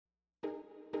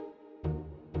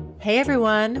Hey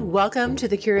everyone, welcome to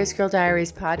the Curious Girl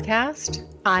Diaries podcast.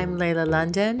 I'm Layla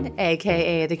London,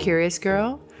 aka The Curious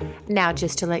Girl. Now,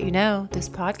 just to let you know, this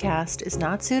podcast is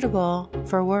not suitable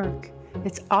for work.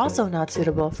 It's also not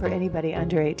suitable for anybody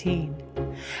under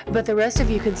 18. But the rest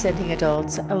of you consenting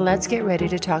adults, let's get ready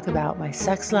to talk about my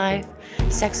sex life,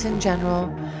 sex in general,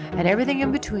 and everything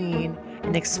in between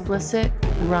in explicit,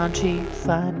 raunchy,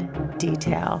 fun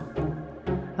detail.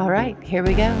 All right, here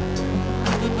we go.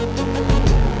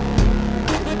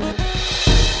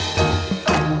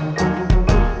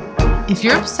 If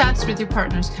you're obsessed with your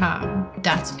partner's cum,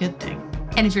 that's a good thing.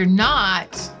 And if you're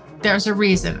not, there's a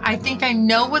reason. I think I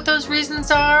know what those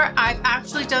reasons are. I've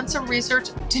actually done some research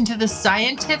into the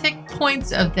scientific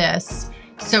points of this.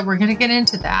 So we're going to get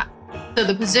into that. So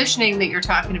the positioning that you're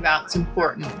talking about is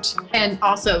important. And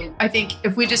also, I think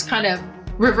if we just kind of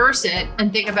reverse it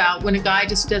and think about when a guy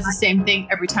just does the same thing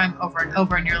every time over and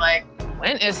over, and you're like,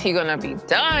 when is he going to be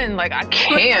done? Like, I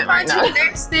can't right now. The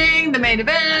next thing, the main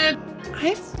event.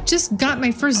 I've just got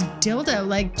my first dildo.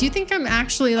 Like, do you think I'm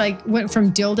actually went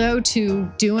from dildo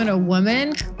to doing a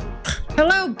woman?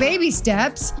 Hello, baby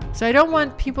steps. So I don't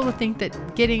want people to think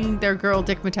that getting their girl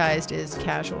dickmatized is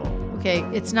casual. Okay,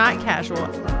 it's not casual.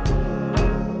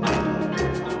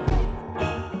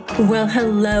 Well,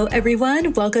 hello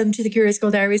everyone. Welcome to the Curious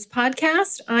Girl Diaries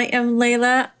podcast. I am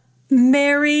Layla.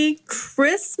 Merry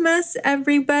Christmas,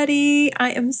 everybody.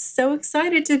 I am so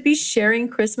excited to be sharing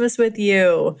Christmas with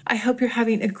you. I hope you're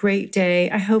having a great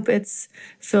day. I hope it's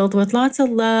filled with lots of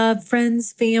love,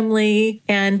 friends, family,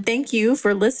 and thank you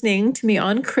for listening to me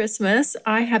on Christmas.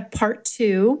 I have part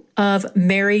 2 of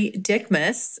Merry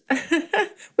Dickmas,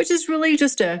 which is really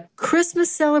just a Christmas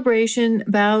celebration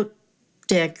about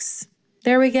dicks.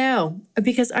 There we go.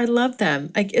 Because I love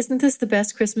them. Like, isn't this the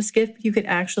best Christmas gift you could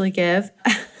actually give?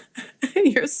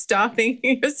 You're stocking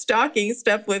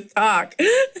stuff with cock.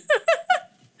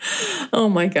 Oh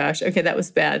my gosh. Okay, that was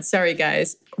bad. Sorry,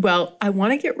 guys. Well, I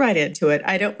want to get right into it.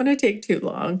 I don't want to take too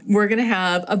long. We're going to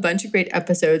have a bunch of great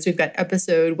episodes. We've got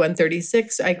episode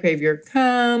 136, I Crave Your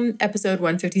Cum, episode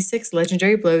 156,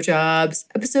 Legendary Blowjobs,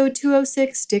 episode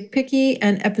 206, Dick Picky,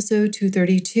 and episode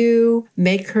 232,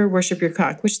 Make Her Worship Your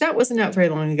Cock, which that wasn't out very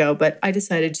long ago, but I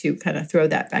decided to kind of throw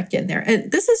that back in there.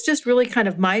 And this is just really kind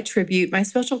of my tribute, my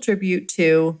special tribute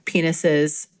to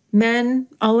penises. Men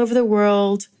all over the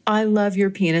world, I love your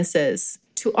penises.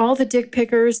 To all the dick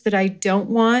pickers that I don't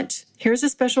want, here's a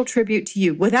special tribute to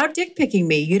you. Without dick picking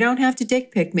me, you don't have to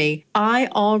dick pick me. I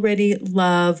already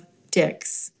love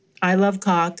dicks. I love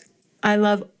cock. I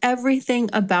love everything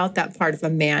about that part of a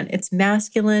man. It's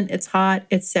masculine, it's hot,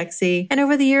 it's sexy. And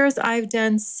over the years, I've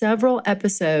done several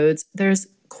episodes. There's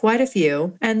quite a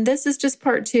few. And this is just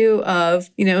part 2 of,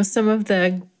 some of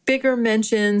the bigger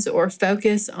mentions or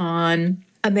focus on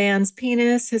a man's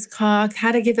penis, his cock,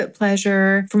 how to give it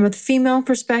pleasure from a female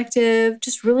perspective,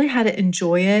 just really how to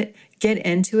enjoy it, get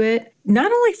into it,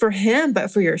 not only for him, but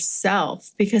for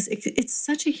yourself, because it's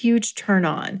such a huge turn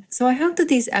on. So I hope that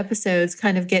these episodes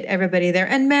kind of get everybody there.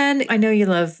 And men, I know you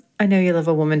love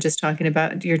a woman just talking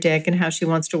about your dick and how she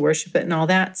wants to worship it and all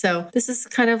that. So this is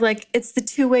kind of like, it's the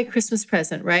two-way Christmas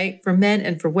present, right? For men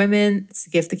and for women, it's the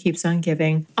gift that keeps on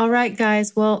giving. All right,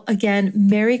 guys. Well, again,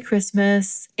 Merry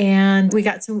Christmas. And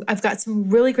I've got some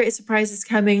really great surprises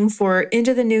coming for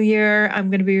into the new year.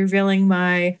 I'm going to be revealing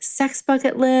my sex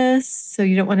bucket list, so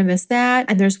you don't want to miss that.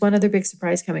 And there's one other big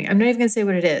surprise coming. I'm not even going to say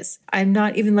what it is. I'm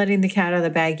not even letting the cat out of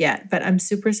the bag yet, but I'm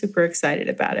super, super excited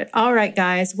about it. All right,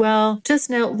 guys. Well, just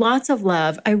know, lots of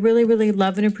love. I really, really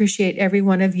love and appreciate every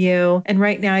one of you. And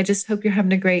right now, I just hope you're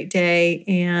having a great day.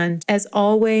 And as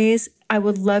always, I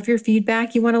would love your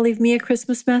feedback. You want to leave me a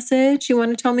Christmas message? You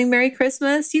want to tell me Merry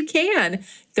Christmas? You can.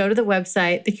 Go to the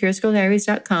website,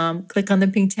 thecuriousgirldiaries.com, click on the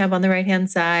pink tab on the right-hand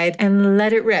side, and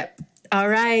let it rip. All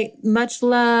right. Much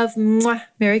love. Mwah.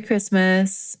 Merry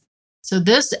Christmas. So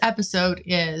this episode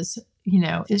is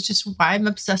just why I'm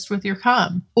obsessed with your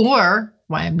cum, or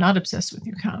why I'm not obsessed with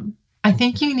your cum. I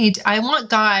think I want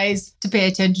guys to pay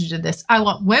attention to this. I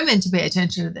want women to pay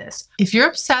attention to this. If you're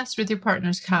obsessed with your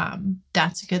partner's cum,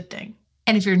 that's a good thing.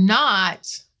 And if you're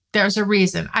not, there's a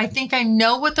reason. I think I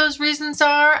know what those reasons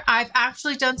are. I've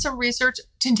actually done some research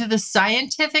into the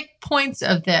scientific points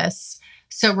of this.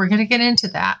 So we're going to get into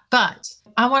that. But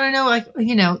I want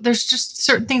to know, there's just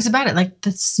certain things about it, like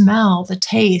the smell, the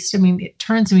taste. I mean, it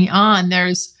turns me on.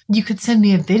 You could send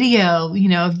me a video,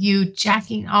 of you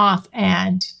jacking off,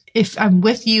 and if I'm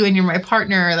with you and you're my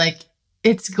partner,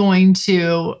 it's going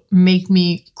to make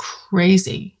me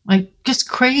crazy, just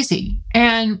crazy.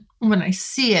 And when I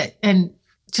see it and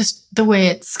just the way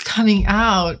it's coming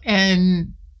out,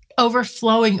 and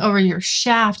overflowing over your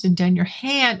shaft and down your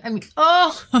hand. I mean,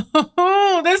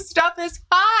 oh, this stuff is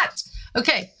hot.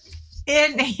 Okay.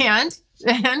 And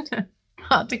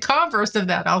the converse of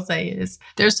that, I'll say, is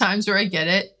there's times where I get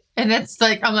it. And it's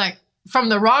like, I'm like, from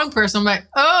the wrong person, I'm like,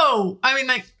 oh, I mean,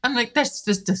 like, I'm like, this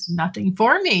does nothing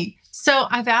for me. So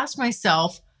I've asked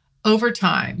myself over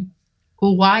time,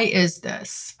 well, why is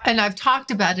this? And I've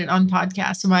talked about it on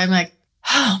podcasts. And I'm like,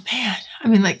 oh man, I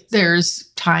mean, like,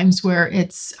 there's times where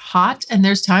it's hot and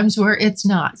there's times where it's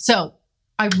not. So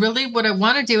what I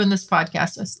want to do in this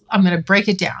podcast is I'm going to break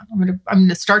it down. I'm going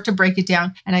to start to break it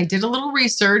down. And I did a little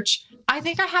research. I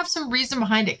think I have some reason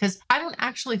behind it because I don't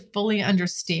actually fully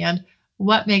understand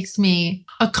what makes me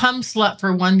a cum slut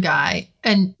for one guy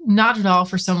and not at all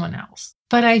for someone else.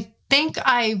 But I think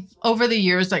I've, over the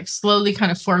years, like slowly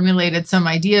kind of formulated some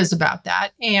ideas about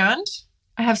that. And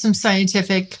I have some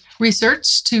scientific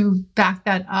research to back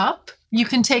that up. You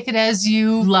can take it as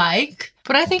you like,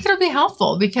 but I think it'll be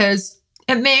helpful because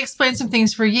it may explain some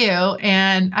things for you.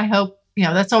 And I hope,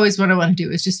 that's always what I want to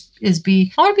do I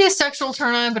want to be a sexual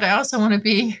turn on, but I also want to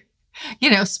be,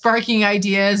 sparking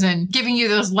ideas and giving you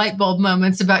those light bulb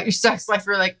moments about your sex life.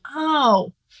 You're like,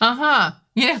 oh,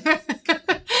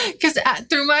 because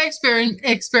through my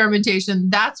experimentation,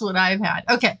 that's what I've had.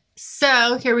 Okay.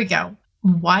 So here we go.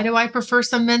 Why do I prefer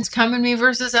some men's cum in me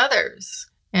versus others?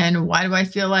 And why do I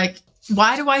feel like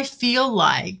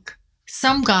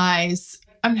some guys,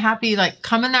 I'm happy, like,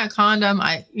 come in that condom.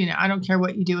 I don't care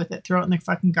what you do with it, throw it in the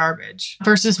fucking garbage.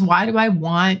 Versus why do I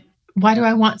want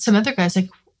some other guys, like,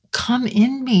 come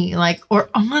in me, like, or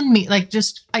on me, like,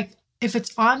 just like, if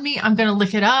it's on me, I'm going to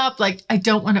lick it up. Like, I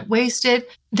don't want it wasted. I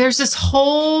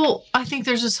think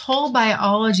there's this whole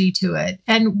biology to it.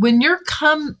 And when your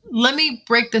cum, let me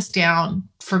break this down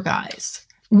for guys.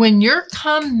 When your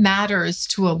cum matters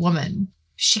to a woman,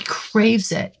 she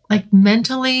craves it, like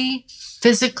mentally,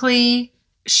 physically,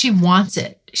 she wants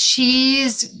it.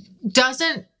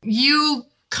 You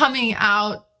coming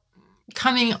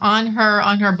on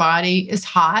her body is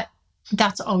hot.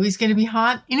 That's always going to be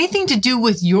hot. Anything to do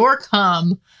with your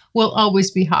cum will always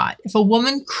be hot. If a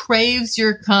woman craves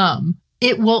your cum,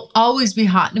 it will always be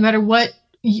hot, no matter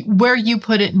where you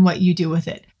put it and what you do with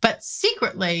it. But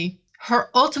secretly, her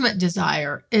ultimate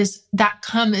desire is that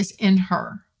cum is in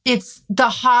her. It's the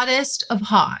hottest of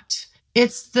hot.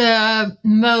 It's the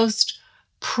most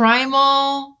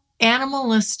primal,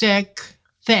 animalistic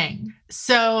thing.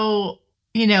 So,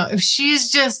 if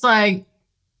she's just like,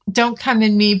 don't come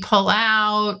in me, pull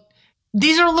out.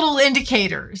 These are little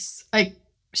indicators. Like,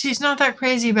 she's not that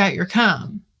crazy about your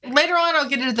cum. Later on, I'll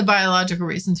get into the biological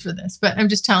reasons for this, but I'm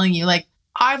just telling you, like,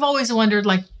 I've always wondered,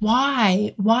 like,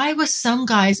 why with some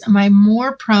guys am I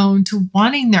more prone to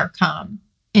wanting their cum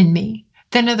in me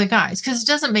than other guys? Because it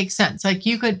doesn't make sense. Like,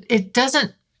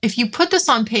 if you put this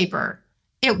on paper,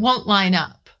 it won't line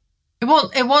up. It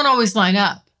won't always line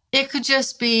up. It could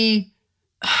just be,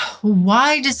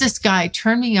 why does this guy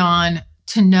turn me on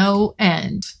to no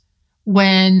end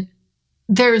when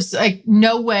there's like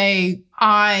no way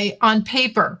on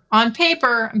paper,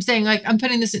 I'm saying, like, I'm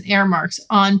putting this in air marks,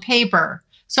 on paper.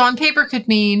 So on paper could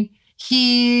mean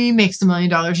he makes $1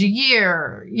 million a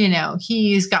year.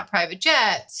 He's got private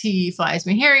jets. He flies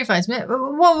me here. He flies me,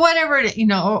 well, whatever it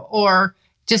is, or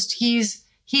just he's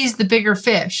the bigger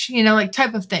fish, like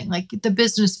type of thing, like the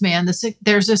businessman,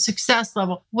 there's a success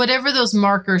level, whatever those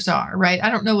markers are, right?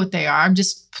 I don't know what they are. I'm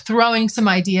just throwing some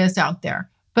ideas out there.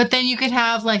 But then you could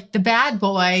have like the bad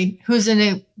boy who's in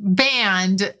a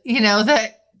band,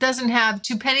 that doesn't have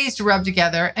two pennies to rub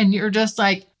together. And you're just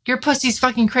like, your pussy's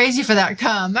fucking crazy for that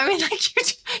cum. I mean,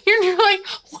 like, you're like,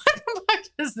 what the fuck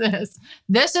is this?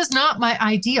 This is not my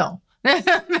ideal.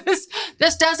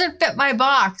 This doesn't fit my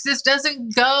box. This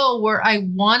doesn't go where I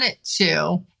want it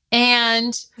to.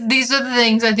 And these are the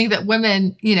things I think that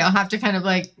women, have to kind of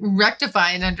like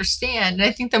rectify and understand. And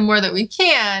I think the more that we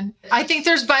can, I think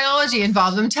there's biology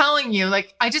involved. I'm telling you,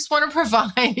 like, I just want to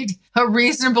provide a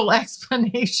reasonable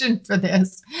explanation for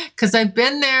this because I've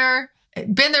been there,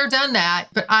 done that.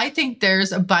 But I think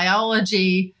there's a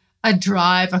biology, a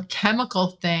drive, a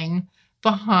chemical thing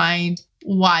behind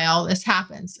why all this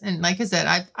happens. And like I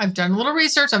said, I've done a little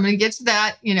research. I'm going to get to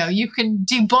that. You can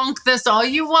debunk this all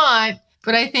you want,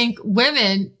 but I think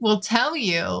women will tell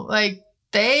you, like,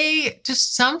 they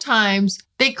just sometimes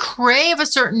they crave a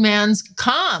certain man's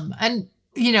cum. And,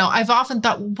 I've often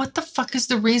thought, what the fuck is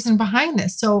the reason behind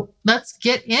this? So let's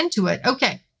get into it.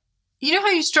 Okay. You know how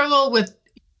you struggle with,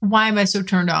 why am I so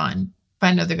turned on by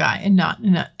another guy and not,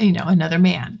 another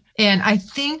man? And I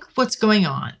think what's going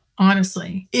on,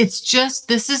 honestly, it's just,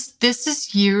 this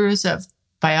is years of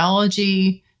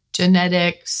biology,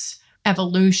 genetics,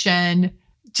 evolution,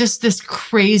 just this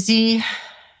crazy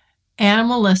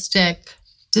animalistic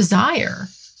desire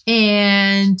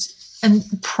and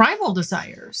primal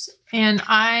desires. And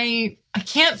I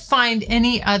can't find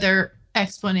any other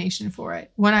explanation for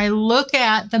it. When I look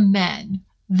at the men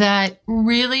that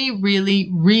really, really,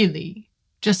 really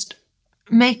just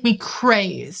make me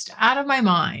crazed out of my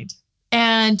mind,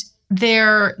 and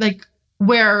they're like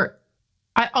where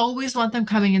I always want them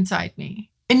coming inside me.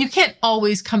 And you can't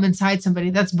always come inside somebody.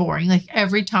 That's boring. Like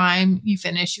every time you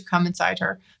finish, you come inside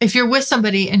her. If you're with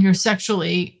somebody and you're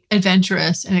sexually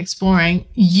adventurous and exploring,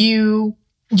 you'll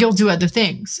do other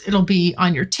things. It'll be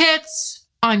on your tits,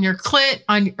 on your clit,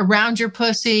 around your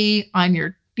pussy, on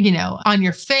your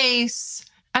face.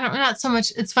 Not so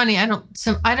much. It's funny. I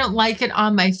don't like it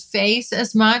on my face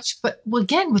as much, but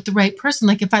again, with the right person,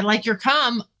 like if I like your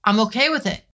cum, I'm okay with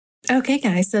it. Okay,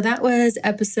 guys, so that was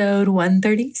episode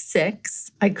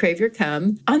 136. I Crave Your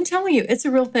Cum. I'm telling you, it's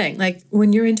a real thing. Like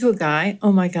when you're into a guy,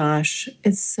 oh my gosh,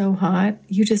 it's so hot.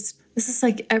 This is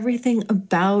like everything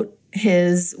about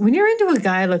when you're into a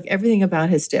guy, look, everything about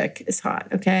his dick is hot,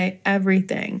 okay?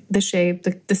 Everything. The shape,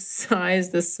 the size,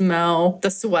 the smell,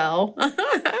 the swell,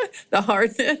 the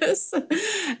hardness,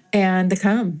 and the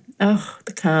cum. Oh,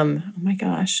 the cum. Oh my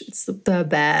gosh, it's the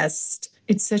best.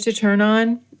 It's such a turn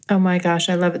on. Oh my gosh,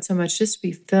 I love it so much just to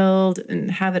be filled and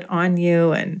have it on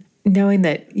you and knowing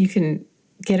that you can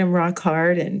get him rock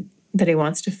hard and that he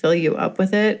wants to fill you up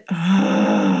with it.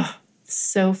 Oh,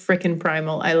 so freaking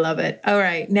primal. I love it. All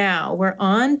right, now we're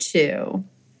on to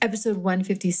episode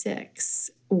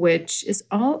 156, which is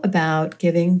all about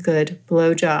giving good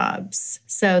blowjobs.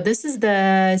 So this is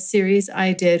the series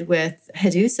I did with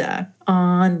Hadusa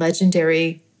on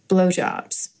legendary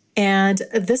blowjobs. And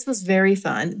this was very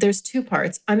fun. There's 2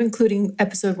 parts. I'm including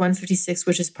episode 156,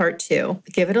 which is part 2.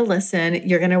 Give it a listen.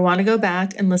 You're going to want to go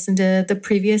back and listen to the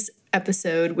previous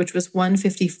episode, which was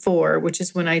 154, which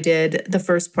is when I did the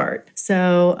first part.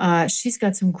 So she's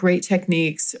got some great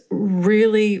techniques.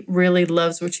 Really, really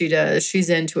loves what she does. She's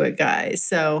into it, guys.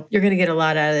 So you're going to get a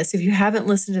lot out of this. If you haven't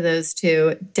listened to those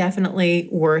 2, definitely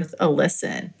worth a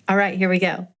listen. All right, here we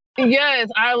go. Yes,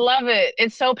 I love it.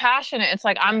 It's so passionate. It's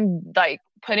like I'm like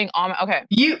putting all my, okay.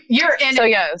 You're in so it.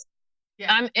 Yes,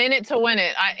 yeah. I'm in it to win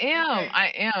it. I am. Okay.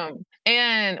 I am.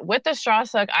 And with the straw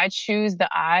suck, I choose the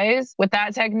eyes with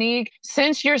that technique.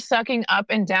 Since you're sucking up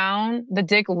and down the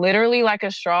dick literally like a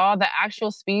straw, the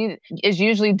actual speed is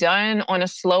usually done on a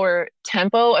slower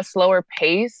tempo, a slower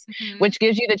pace, which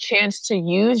gives you the chance to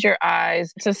use your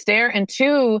eyes to stare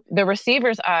into the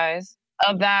receiver's eyes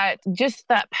of that, just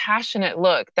that passionate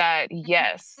look that,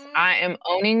 yes, I am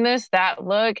owning this, that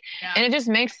look. Yeah. And it just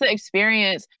makes the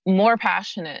experience more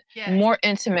passionate, more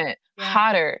intimate,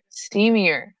 hotter,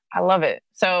 steamier. I love it.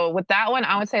 So with that one,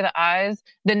 I would say the eyes.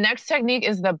 The next technique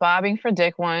is the bobbing for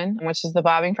dick one, which is the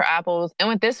bobbing for apples. And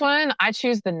with this one, I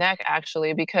choose the neck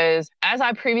actually, because as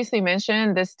I previously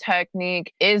mentioned, this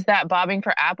technique is that bobbing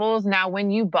for apples. Now, when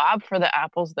you bob for the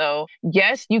apples though,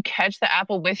 yes, you catch the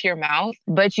apple with your mouth,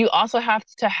 but you also have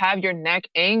to have your neck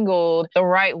angled the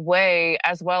right way,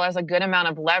 as well as a good amount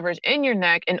of leverage in your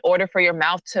neck in order for your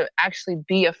mouth to actually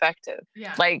be effective.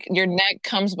 Yeah. Like your neck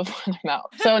comes before the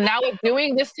mouth. So now with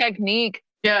doing this technique,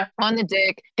 on the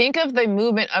dick, think of the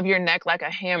movement of your neck like a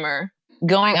hammer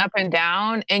going up and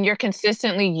down, and you're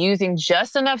consistently using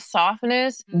just enough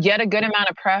softness, yet a good amount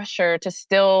of pressure to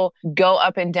still go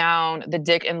up and down the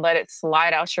dick and let it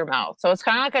slide out your mouth. So it's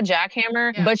kind of like a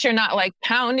jackhammer, but you're not like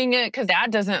pounding it because that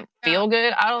doesn't feel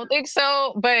good. I don't think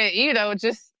so. But,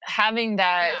 just having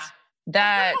that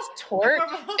torque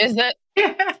is that.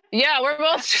 Yeah, we're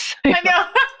both just like, I know.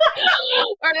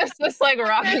 We're just like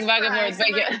rocking back and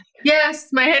forth. Yes,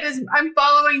 my head is, I'm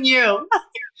following you.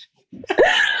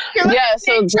 Like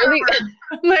so really.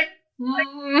 like,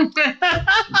 I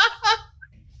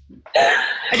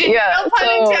didn't no pun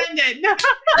intended.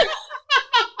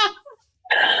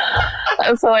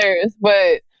 That's hilarious.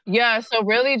 But so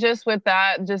really just with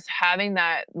that, just having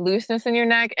that looseness in your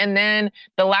neck. And then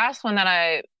the last one that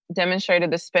I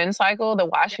demonstrated, the spin cycle, the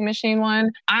washing machine one.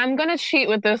 I'm going to cheat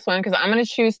with this one because I'm going to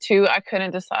choose 2. I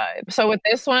couldn't decide. So with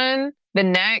this one, the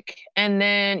neck, and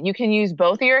then you can use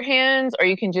both of your hands or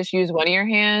you can just use one of your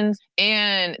hands.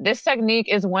 And this technique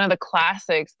is one of the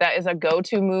classics that is a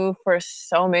go-to move for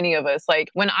so many of us. Like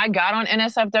when I got on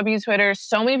NSFW Twitter,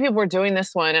 so many people were doing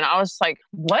this one. And I was like,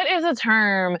 what is a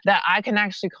term that I can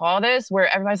actually call this? Where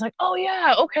everybody's like, oh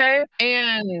yeah, okay.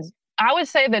 And I would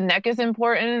say the neck is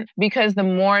important because the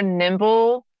more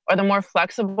nimble or the more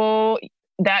flexible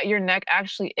that your neck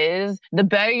actually is, the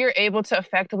better you're able to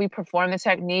effectively perform the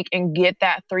technique and get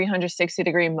that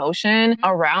 360-degree motion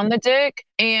around the dick.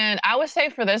 And I would say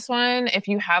for this one, if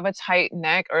you have a tight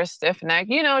neck or a stiff neck,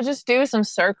 you know, just do some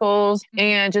circles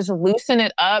and just loosen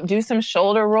it up, do some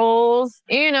shoulder rolls,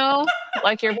 you know,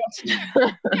 like you're about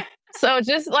to. So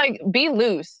just like be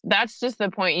loose. That's just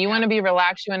the point. You want to be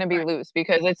relaxed. You want to be loose,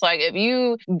 because it's like if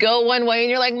you go one way and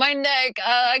you're like, my neck,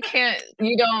 I can't,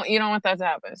 you don't want that to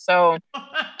happen. So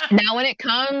now when it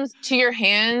comes to your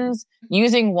hands,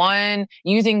 using one,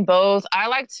 using both, I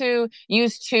like to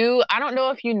use two. I don't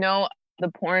know if you know the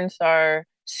porn star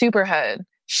Superhead.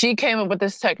 She came up with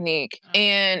this technique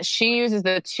and she uses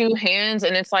the two hands,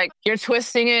 and it's like you're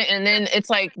twisting it. And then it's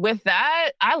like with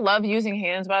that, I love using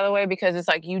hands, by the way, because it's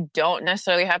like you don't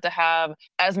necessarily have to have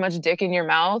as much dick in your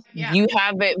mouth. Yeah. You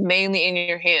have it mainly in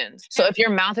your hands. So if your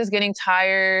mouth is getting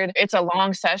tired, it's a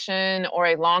long session or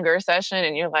a longer session,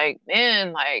 and you're like,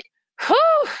 man, like,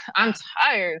 whew, I'm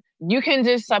tired. You can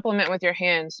just supplement with your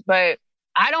hands. But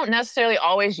I don't necessarily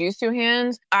always use two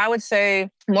hands. I would say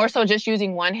more so just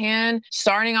using one hand,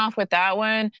 starting off with that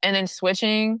one and then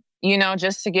switching, you know,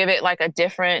 just to give it like a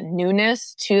different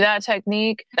newness to that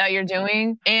technique that you're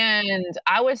doing. And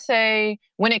I would say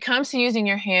when it comes to using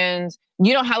your hands,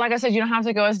 you don't have, like I said, you don't have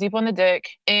to go as deep on the dick,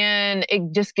 and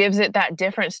it just gives it that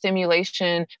different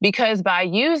stimulation, because by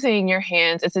using your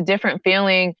hands, it's a different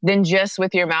feeling than just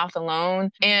with your mouth alone.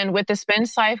 And with the spin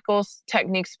cycles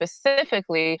technique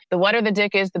specifically, the wetter the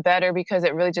dick is, the better, because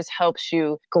it really just helps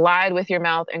you glide with your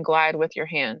mouth and glide with your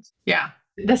hands. Yeah.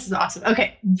 This is awesome.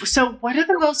 Okay. So what are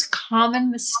the most common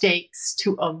mistakes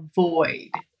to avoid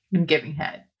when giving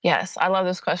head? Yes, I love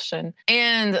this question.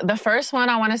 And the first one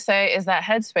I want to say is that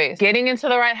headspace. Getting into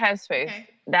the right headspace. Okay.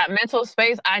 That mental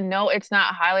space, I know it's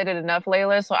not highlighted enough,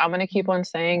 Layla, so I'm going to keep on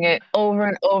saying it over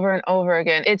and over and over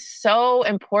again. It's so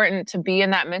important to be in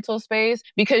that mental space,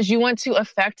 because you want to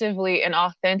effectively and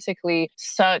authentically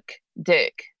suck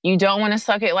dick. You don't want to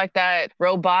suck it like that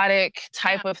robotic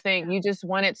type of thing. You just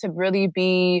want it to really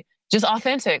be just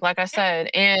authentic, like I said.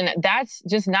 And that's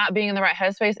just not being in the right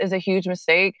headspace is a huge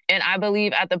mistake. And I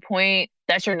believe at the point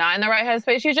that you're not in the right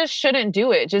headspace, you just shouldn't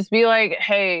do it. Just be like,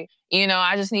 hey, you know,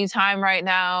 I just need time right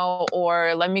now,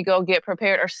 or let me go get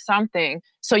prepared or something,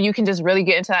 so you can just really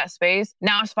get into that space.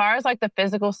 Now, as far as like the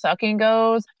physical sucking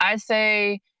goes, I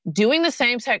say doing the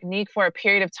same technique for a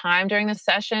period of time during the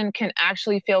session can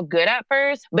actually feel good at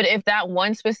first. But if that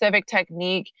one specific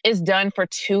technique is done for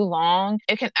too long,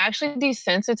 it can actually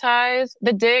desensitize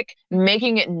the dick,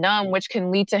 making it numb, which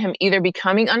can lead to him either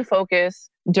becoming unfocused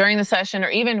during the session, or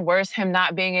even worse, him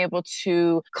not being able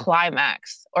to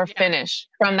climax or finish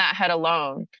from that head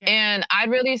alone. And I'd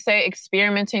really say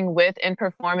experimenting with and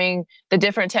performing the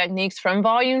different techniques from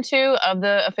volume 2 of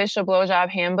the official blowjob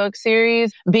handbook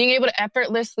series, being able to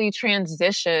effortlessly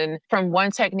transition from one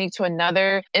technique to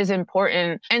another is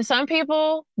important. And some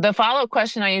people, the follow-up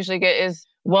question I usually get is,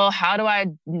 well, how do I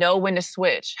know when to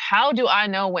switch? How do I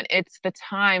know when it's the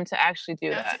time to actually do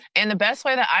that? And the best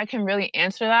way that I can really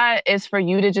answer that is for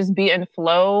you to just be in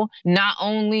flow, not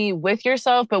only with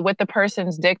yourself, but with the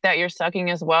person's dick that you're sucking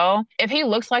as well. If he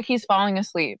looks like he's falling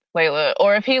asleep, Layla,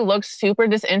 or if he looks super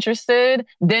disinterested,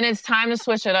 then it's time to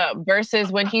switch it up,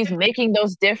 versus when he's making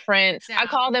those different, I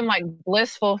call them like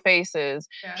blissful faces.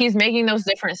 Yeah. He's making those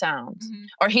different sounds,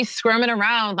 or he's squirming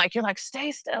around like, you're like,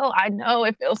 stay still. I know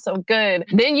it feels so good.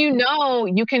 Then you know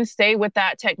you can stay with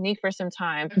that technique for some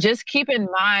time. Just keep in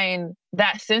mind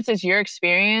that since it's your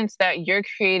experience that you're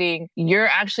creating, you're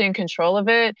actually in control of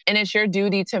it. And it's your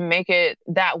duty to make it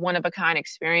that one-of-a-kind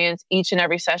experience each and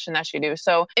every session that you do.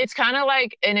 So it's kind of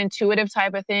like an intuitive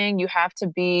type of thing. You have to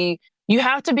be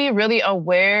really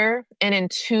aware and in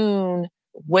tune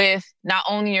with not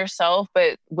only yourself,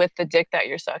 but with the dick that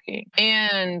you're sucking.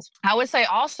 And I would say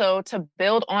also, to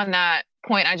build on that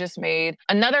point I just made,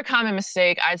 another common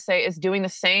mistake I'd say is doing the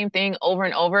same thing over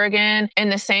and over again in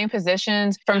the same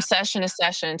positions from session to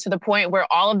session, to the point where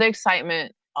all of the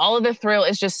excitement, all of the thrill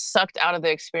is just sucked out of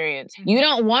the experience. You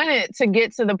don't want it to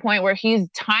get to the point where he's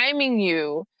timing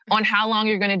you on how long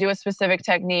you're going to do a specific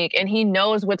technique and he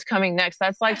knows what's coming next.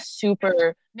 That's like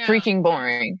super freaking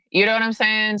boring. You know what I'm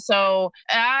saying? So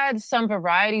add some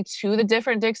variety to the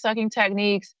different dick sucking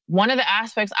techniques. One of the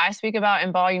aspects I speak about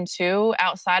in volume 2,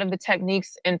 outside of the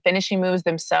techniques and finishing moves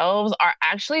themselves, are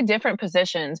actually different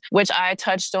positions, which I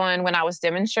touched on when I was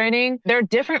demonstrating. There are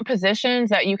different positions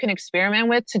that you can experiment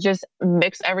with to just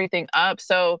mix everything up.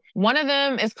 So one of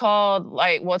them is called,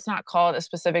 like, well, it's not called a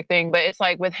specific thing, but it's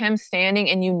like with him standing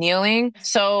and you kneeling.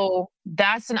 So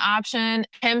that's an option.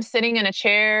 Him sitting in a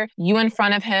chair, you in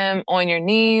front of him on your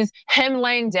knees, him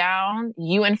laying down,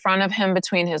 you in front of him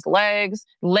between his legs,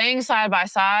 laying side by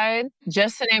side,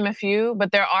 just to name a few,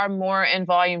 but there are more in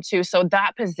volume 2. So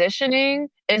that positioning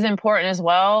is important as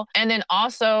well. And then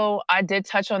also, I did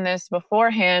touch on this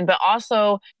beforehand, but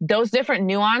also those different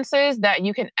nuances that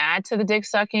you can add to the dick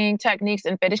sucking techniques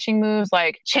and finishing moves,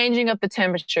 like changing up the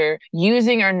temperature,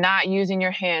 using or not using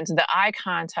your hands, the eye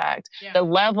contact, the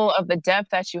level of the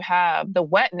depth that you have, the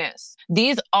wetness.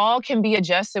 These all can be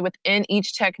adjusted within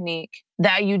each technique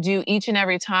that you do each and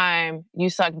every time you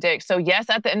suck dick. So yes,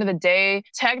 at the end of the day,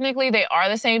 technically they are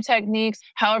the same techniques.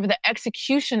 However, the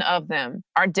execution of them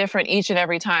are different each and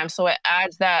every time. So it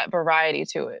adds that variety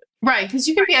to it. Right. Because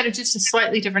you can be at just a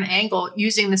slightly different angle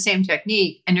using the same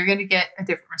technique and you're going to get a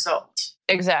different result.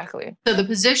 Exactly. So the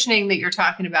positioning that you're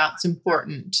talking about is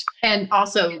important. And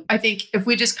also, I think if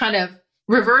we just kind of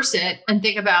reverse it and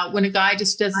think about when a guy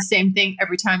just does the same thing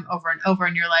every time over and over,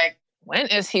 and you're like, when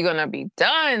is he going to be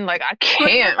done? Like, I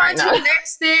can't right now. The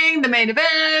next thing, the main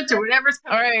event or whatever's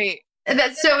coming. All right. And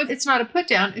so it's not a put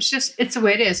down. It's the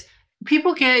way it is.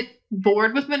 People get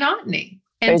bored with monotony.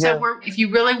 And so if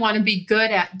you really want to be good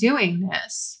at doing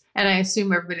this, and I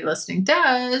assume everybody listening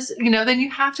does, then you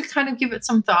have to kind of give it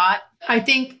some thought. I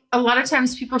think a lot of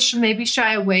times people should maybe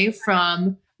shy away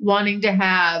from wanting to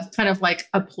have kind of like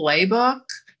a playbook,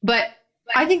 but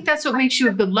I think that's what makes you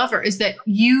a good lover, is that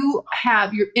you're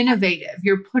innovative.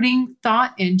 You're putting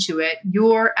thought into it.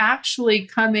 You're actually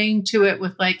coming to it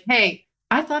with like, hey,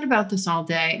 I thought about this all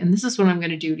day and this is what I'm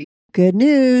going to do to you. Good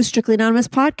news. Strictly Anonymous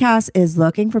Podcast is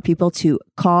looking for people to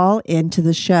call into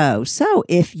the show. So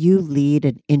if you lead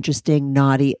an interesting,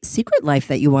 naughty secret life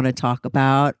that you want to talk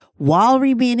about while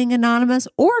remaining anonymous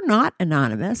or not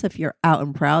anonymous, if you're out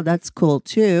and proud, that's cool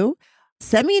too.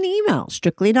 Send me an email,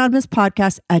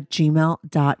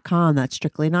 strictlyanonymouspodcast@gmail.com. That's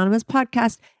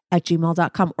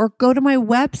strictlyanonymouspodcast@gmail.com. Or go to my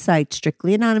website,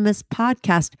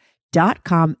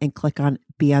 strictlyanonymouspodcast.com, and click on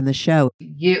Be on the Show.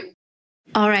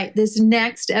 All right. This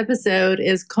next episode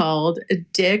is called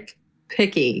Dick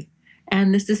Picky.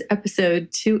 And this is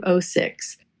episode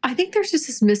 206. I think there's just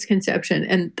this misconception,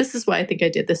 and this is why I think I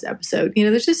did this episode.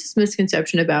 There's just this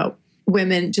misconception about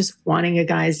women just wanting a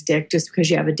guy's dick just because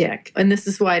you have a dick. And this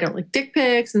is why I don't like dick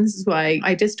pics. And this is why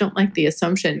I just don't like the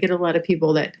assumption. I get a lot of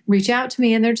people that reach out to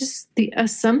me and they're just the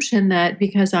assumption that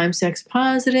because I'm sex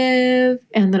positive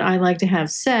and that I like to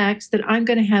have sex, that I'm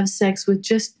going to have sex with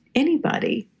just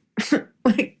anybody.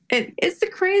 It's the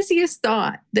craziest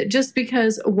thought that just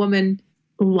because a woman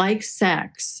likes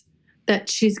sex, that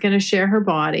she's going to share her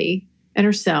body and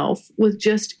herself with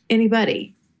just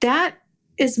anybody. That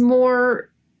is more...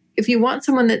 If you want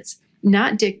someone that's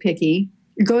not dick picky,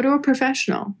 go to a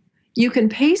professional. You can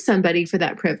pay somebody for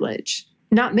that privilege.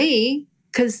 Not me,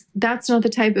 because that's not the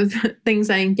type of things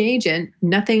I engage in.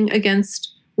 Nothing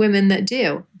against women that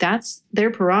do. That's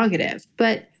their prerogative.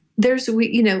 But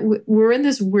we're in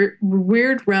this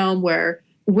weird realm where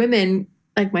women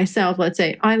like myself, let's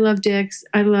say, I love dicks.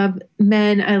 I love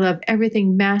men. I love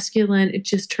everything masculine. It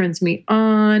just turns me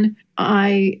on.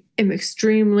 I am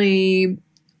extremely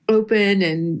open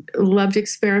and love to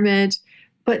experiment.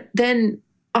 But then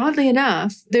oddly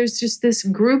enough, there's just this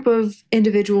group of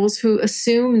individuals who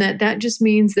assume that just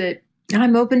means that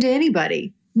I'm open to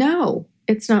anybody. No,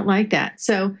 it's not like that.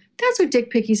 So that's what dick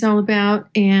picky's all about.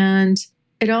 And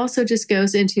it also just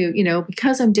goes into,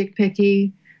 because I'm dick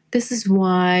picky, this is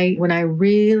why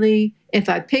if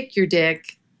I pick your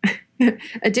dick,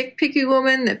 a dick picky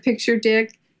woman that picks your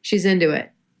dick, she's into it.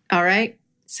 All right.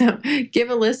 So give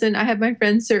a listen. I have my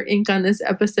friend Sir Ink on this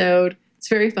episode. It's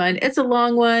very fun. It's a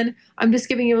long one. I'm just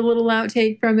giving you a little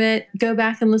outtake from it. Go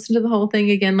back and listen to the whole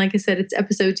thing again. Like I said, it's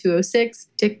episode 206,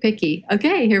 Dick Picky.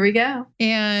 Okay, here we go.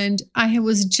 And I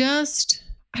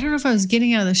don't know if I was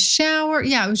getting out of the shower.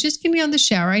 Yeah, I was just getting out of the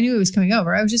shower. I knew it was coming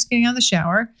over. I was just getting out of the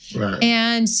shower. Right.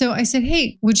 And so I said,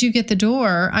 hey, would you get the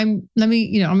door? I'm going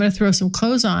to throw some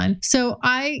clothes on. So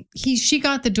she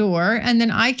got the door, and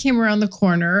then I came around the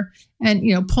corner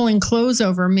and, pulling clothes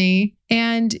over me.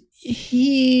 And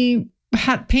he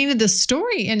had painted this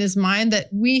story in his mind that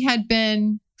we had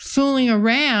been fooling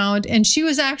around. And she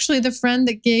was actually the friend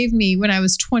that gave me, when I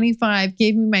was 25,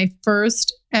 gave me my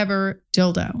first ever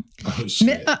dildo. Oh,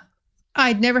 shit.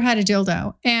 I'd never had a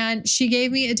dildo, and she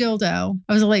gave me a dildo.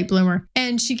 I was a late bloomer,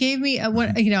 and she gave me at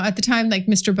the time, like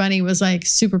Mr. Bunny was like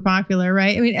super popular,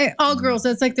 right? I mean, all girls,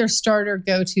 that's like their starter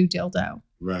go-to dildo.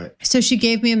 Right. So she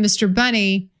gave me a Mr.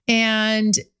 Bunny,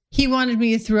 and he wanted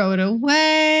me to throw it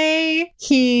away.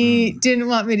 He didn't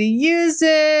want me to use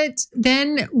it.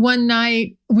 Then one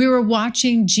night we were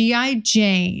watching G.I.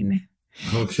 Jane.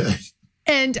 Okay.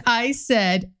 And I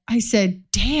said,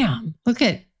 damn, look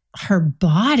at her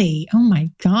body. Oh my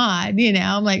God.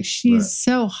 I'm like, she's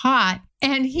so hot.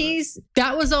 And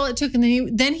that was all it took.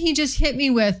 And then he just hit me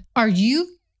with, are you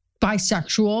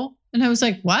bisexual? And I was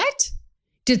like, what?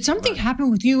 Did something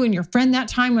happen with you and your friend that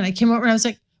time when I came over? And I was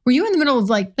like, were you in the middle of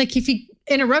like if he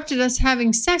interrupted us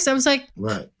having sex? I was like,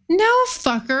 no,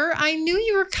 fucker. I knew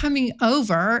you were coming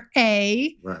over.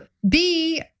 A. Right.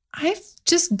 B. I've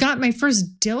just got my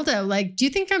first dildo. Like, do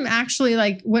you think I'm actually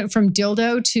like went from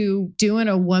dildo to doing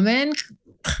a woman?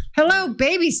 Hello,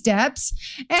 baby steps.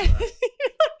 And,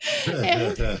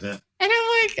 and I'm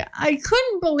like, I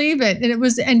couldn't believe it.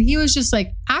 And he was just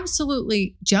like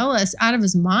absolutely jealous out of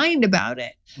his mind about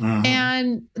it.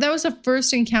 And that was a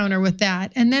first encounter with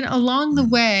that. And then along the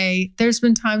way, there's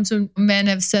been times when men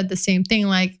have said the same thing,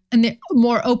 like, and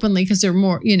more openly, because they're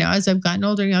more, as I've gotten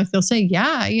older, they'll say,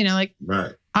 yeah, like,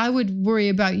 I would worry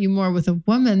about you more with a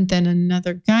woman than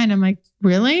another guy. And I'm like,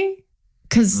 really?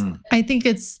 Because I think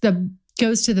speaks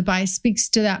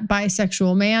to that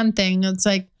bisexual man thing. It's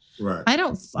like,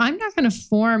 I'm not going to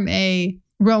form a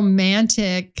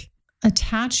romantic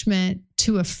attachment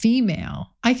to a female.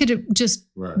 I could just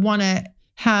want to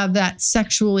have that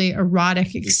sexually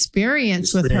erotic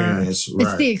experience with her. It's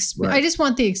I just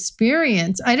want the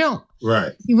experience. I don't.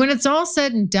 When it's all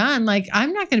said and done, like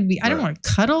I'm not going to be. I don't want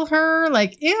to cuddle her.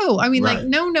 Like ew. I mean, like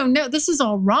no. This is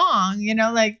all wrong.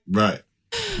 Like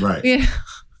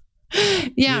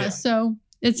Yeah. So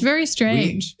it's very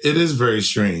strange. It is very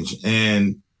strange,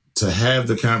 and to have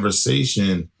the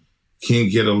conversation can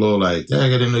get a little like, I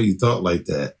didn't know you thought like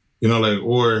that.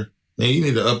 Or man, you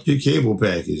need to up your cable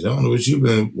package. I don't know what you've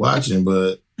been watching,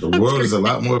 but the world is a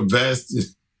lot more vast.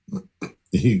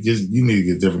 You need to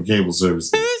get different cable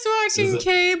services. Who's watching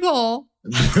cable?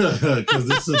 Because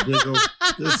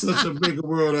there's such a big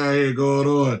world out here going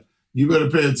on. You better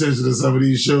pay attention to some of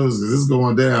these shows because it's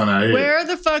going down out here. Where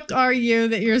the fuck are you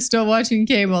that you're still watching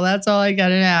cable? That's all I got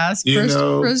to ask.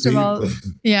 First of all,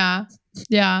 yeah.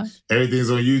 Everything's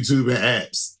on YouTube and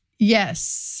apps.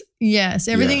 Yes.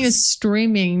 Everything is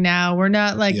streaming now. We're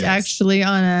not actually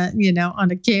on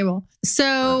a cable.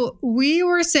 So we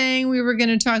were saying we were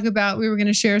going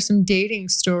to share some dating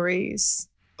stories.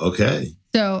 Okay.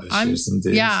 So I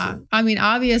mean,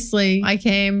 obviously I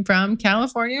came from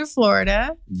California,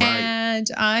 Florida, and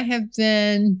I have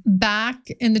been back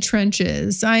in the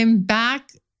trenches. I'm back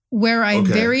where I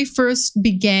very first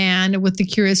began with the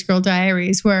Curious Girl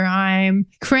Diaries, where I'm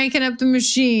cranking up the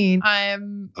machine.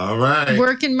 I'm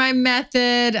working my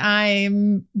method.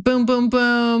 I'm boom, boom,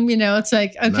 boom. It's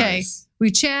like, okay,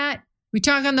 we chat, we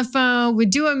talk on the phone, we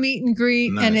do a meet and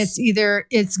greet, and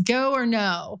it's go or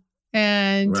no.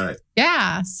 And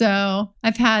so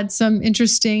I've had some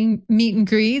interesting meet and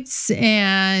greets,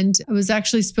 and I was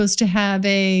actually supposed to have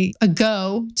a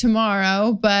go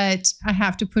tomorrow, but I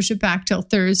have to push it back till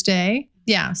Thursday.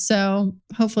 Yeah. So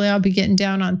hopefully I'll be getting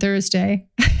down on Thursday.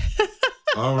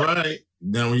 All right.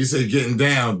 Now, when you say getting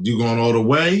down, you going all the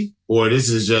way, or this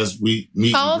is just we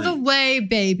meet all the way,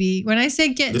 baby. When I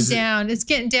say getting down, it's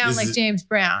getting down like James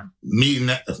Brown.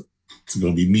 It's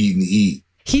going to be meet and eat.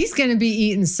 He's going to be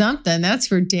eating something. That's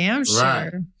for damn sure.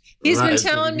 Right. He's been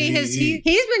telling me he's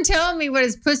been telling me what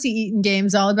his pussy eating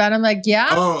game's all about. I'm like, yeah.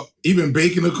 Oh, he been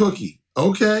baking a cookie.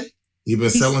 Okay. He been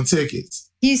selling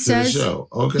tickets. He says to the show.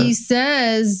 Okay. He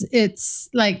says it's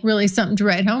like really something to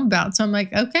write home about. So I'm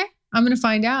like, okay, I'm going to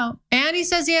find out. And he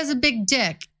says he has a big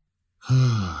dick.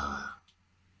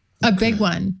 A big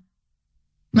one.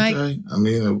 Okay. I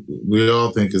mean, we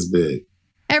all think it's big.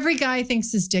 Every guy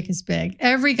thinks his dick is big.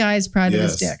 Every guy is proud of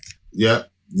his dick. Yep.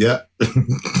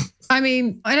 I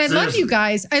mean, and I love you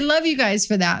guys. I love you guys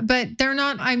for that. But they're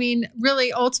not, I mean,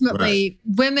 really, ultimately,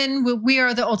 women, we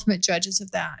are the ultimate judges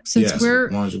of that. Since we're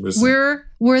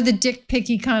the dick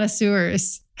picky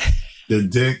connoisseurs. The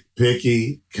dick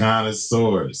picky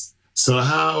connoisseurs. So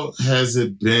how has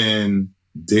it been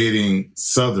dating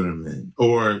Southern men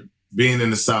or being in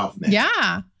the South now?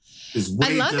 Yeah. It's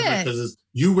way different because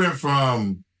you went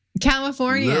from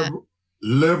California,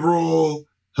 liberal,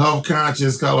 health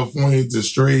conscious California to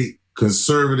straight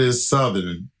conservative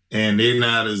Southern, and they're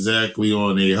not exactly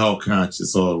on a health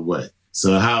conscious all the way.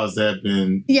 So how has that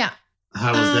been? Yeah.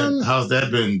 How's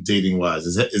that been dating wise?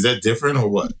 Is that different or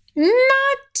what?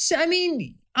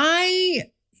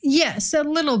 Yes, a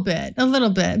little bit,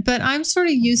 but I'm sort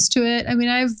of used to it. I mean,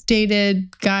 I've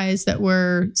dated guys that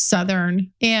were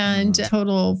Southern and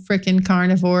total freaking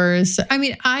carnivores. I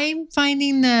mean, I'm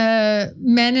finding the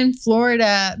men in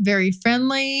Florida very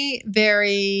friendly,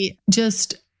 very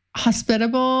just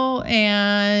hospitable.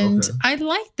 And I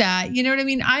like that. You know what I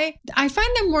mean? I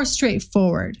find them more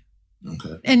straightforward.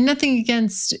 Okay. And nothing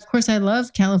against, of course, I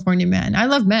love California men. I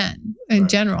love men in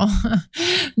general.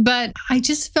 But I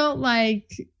just felt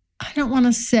like, I don't want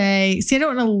to say, I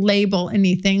don't want to label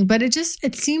anything, but it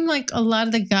seemed like a lot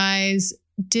of the guys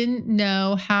didn't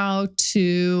know how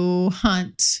to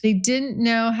hunt. They didn't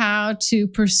know how to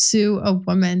pursue a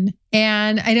woman.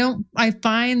 And I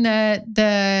find that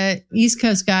the East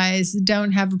Coast guys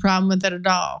don't have a problem with it at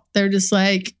all. They're just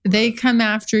like, they come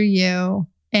after you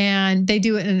and they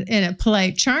do it in a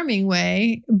polite, charming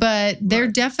way, but they're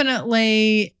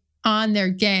definitely on their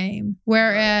game.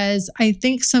 Whereas I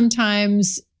think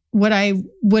sometimes what I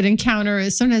would encounter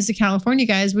is sometimes the California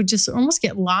guys would just almost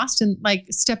get lost in like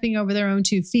stepping over their own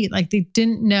 2 feet. Like they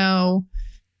didn't know,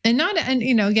 and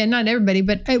again, not everybody,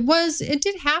 but it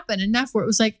did happen enough where it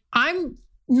was like, I'm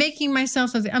making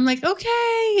myself, I'm like,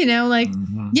 okay,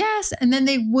 yes. And then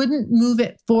they wouldn't move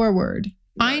it forward.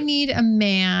 Right. I need a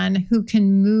man who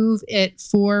can move it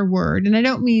forward. And I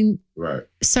don't mean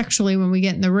sexually when we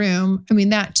get in the room. I mean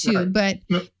that too, but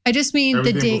I just mean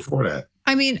everything the day before that.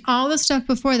 I mean, all the stuff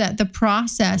before that, the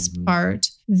process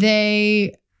part,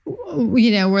 they,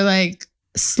 were like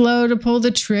slow to pull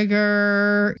the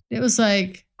trigger. It was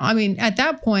like, I mean, at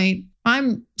that point,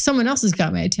 someone else has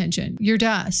got my attention. You're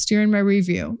dust. You're in my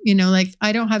review. Like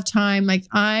I don't have time. Like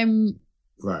I'm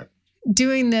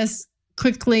doing this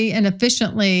quickly and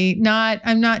efficiently.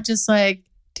 I'm not just like,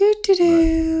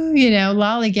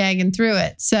 lollygagging through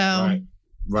it. So,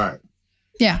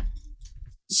 yeah.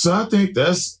 So I think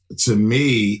that's, to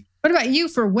me. What about you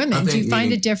for women? Do you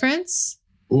find a difference?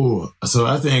 So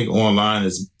I think online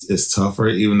is tougher,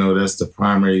 even though that's the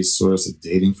primary source of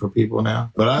dating for people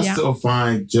now. But I still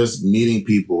find just meeting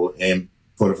people and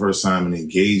for the first time and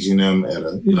engaging them at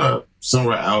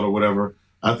somewhere out or whatever,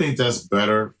 I think that's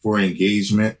better for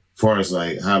engagement as far as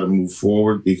like how to move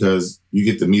forward, because you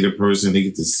get to meet a person, they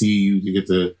get to see you, you get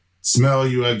to smell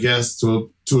you, I guess,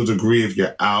 to a degree. If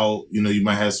you're out, you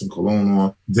might have some cologne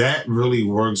on. That really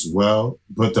works well.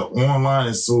 But the online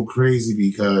is so crazy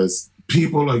because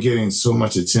people are getting so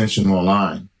much attention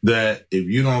online that if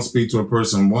you don't speak to a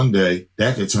person one day,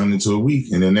 that could turn into a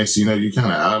week. And the next thing you know, you're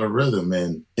kind of out of rhythm.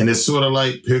 And it's sort of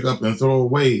like pick up and throw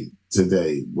away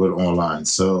today with online.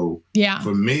 So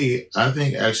for me, I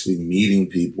think actually meeting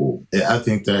people, I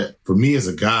think that for me as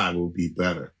a guy would be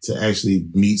better to actually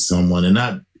meet someone and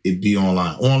not it be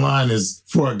online. Online is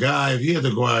for a guy, if you have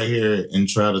to go out here and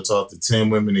try to talk to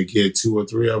 10 women and get 2 or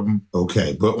 3 of them,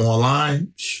 okay. But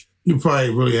online, you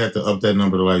probably really have to up that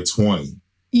number to like 20.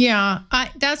 Yeah,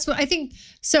 that's what I think.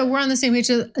 So we're on the same page.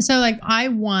 So like I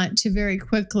want to very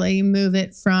quickly move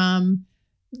it from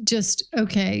just,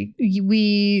 okay,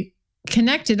 we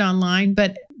connected online,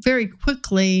 but very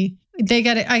quickly I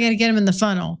got to get them in the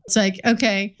funnel. It's like,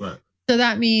 okay, so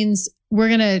that means we're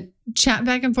going to chat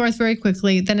back and forth very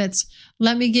quickly. Then it's,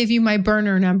 let me give you my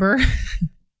burner number.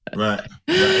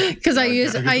 Because I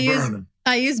use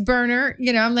burner,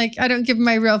 I'm like, I don't give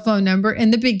my real phone number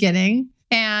in the beginning.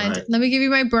 And let me give you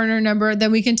my burner number.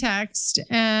 Then we can text.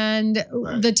 And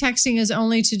the texting is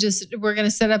only to we're going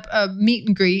to set up a meet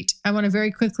and greet. I want to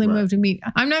very quickly move to meet.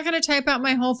 I'm not going to type out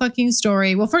my whole fucking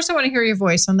story. Well, first I want to hear your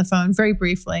voice on the phone very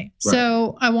briefly.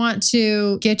 So I want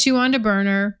to get you onto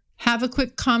burner, have a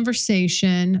quick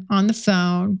conversation on the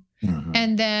phone,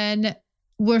 and then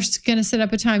we're going to set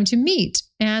up a time to meet.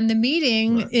 And the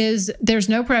meeting is, there's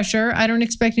no pressure. I don't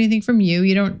expect anything from you.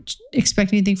 You don't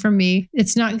expect anything from me.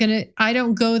 I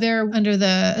don't go there under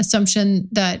the assumption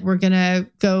that we're going to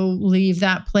go leave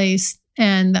that place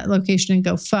and that location and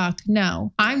go fuck.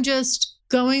 No, I'm just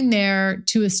going there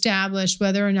to establish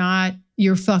whether or not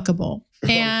you're fuckable.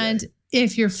 And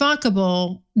if you're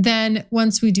fuckable, then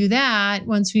once we do that,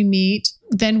 once we meet,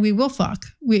 then we will fuck.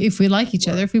 If we like each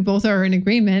other, if we both are in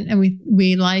agreement and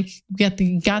we got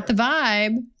the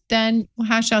vibe, then we'll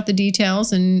hash out the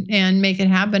details and make it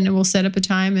happen. And we'll set up a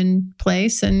time and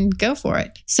place and go for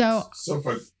it. So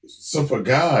for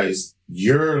guys,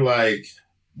 you're like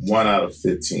 1 out of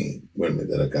 15 women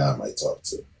that a guy might talk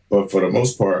to. But for the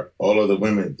most part, all of the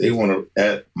women, they want to,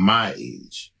 at my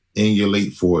age, in your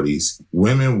late 40s,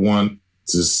 women want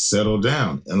to settle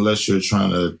down. Unless you're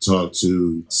trying to talk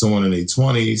to someone in their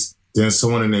 20s, then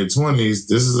someone in their 20s,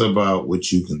 this is about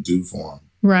what you can do for them.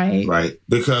 Right.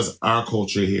 Because our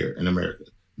culture here in America.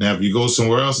 Now, if you go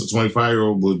somewhere else, a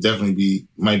 25-year-old will definitely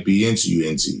might be into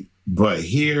you. But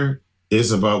here,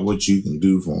 it's about what you can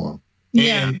do for them.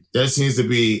 Yeah. And that seems to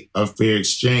be a fair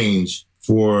exchange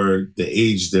for the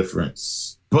age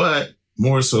difference. But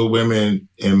more so women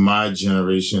in my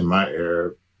generation, my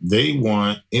era, they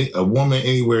want a woman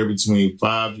anywhere between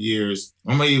 5 years,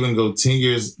 I might even go 10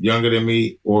 years younger than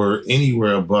me or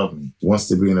anywhere above me, wants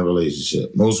to be in a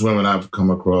relationship. Most women I've come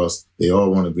across, they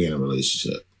all want to be in a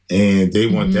relationship. And they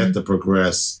want that to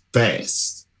progress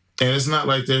fast. And it's not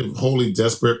like they're wholly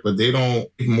desperate, but they don't,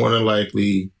 more than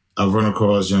likely, I've run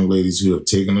across young ladies who have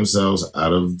taken themselves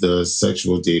out of the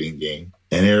sexual dating game.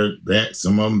 And they're back,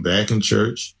 some of them back in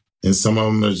church. And some of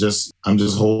them are just, I'm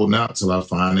just holding out till I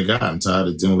find a guy. I'm tired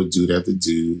of dealing with dude after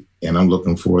dude, and I'm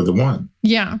looking for the one.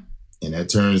 Yeah. And that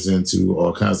turns into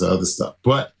all kinds of other stuff.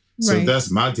 But so that's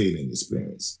my dating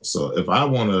experience. So if I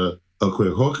want a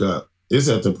quick hookup, it's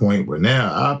at the point where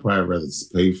now I'd probably rather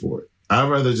just pay for it. I'd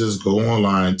rather just go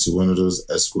online to one of those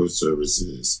escort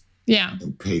services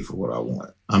and pay for what I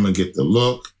want. I'm going to get the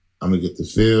look, I'm going to get the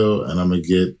feel, and I'm going to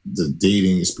get the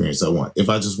dating experience I want. If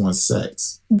I just want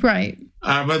sex. Right.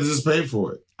 I'd rather just pay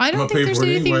for it. I don't think there's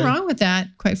anything wrong with that,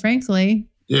 quite frankly.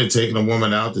 Yeah, taking a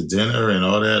woman out to dinner and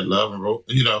all that, love and roll.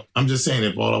 You know, I'm just saying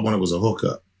if all I wanted was a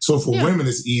hookup. So for women,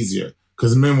 it's easier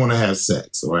because men want to have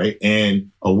sex, right?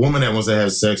 And a woman that wants to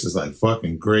have sex is like,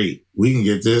 fucking great. We can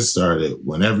get this started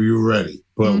whenever you're ready.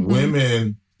 But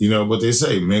women, you know what they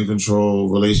say, men control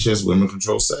relationships, women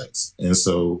control sex. And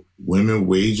so women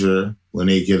wager when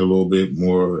they get a little bit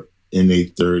more in their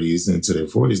 30s into their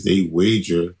 40s, they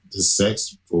wager the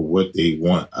sex for what they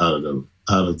want out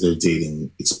of their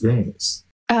dating experience.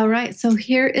 All right. So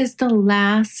here is the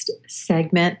last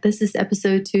segment. This is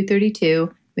episode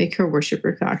 232, Make Her Worship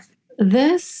Your Cock.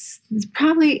 This is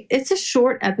it's a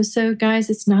short episode, guys.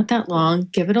 It's not that long.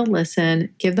 Give it a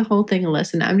listen. Give the whole thing a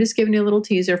listen. I'm just giving you a little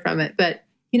teaser from it. But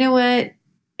you know what?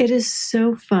 It is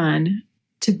so fun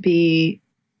to be,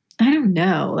 I don't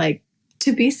know, like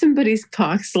to be somebody's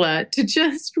cock slut, to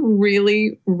just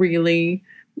really, really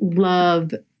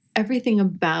love everything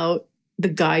about the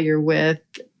guy you're with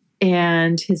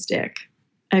and his dick.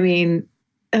 I mean,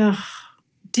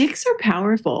 dicks are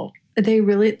powerful. They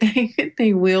really,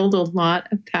 they wield a lot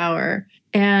of power.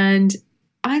 And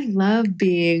I love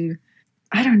being,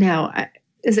 I don't know,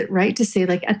 is it right to say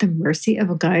like at the mercy of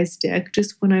a guy's dick?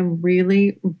 Just when I'm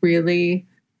really, really,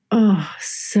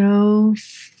 so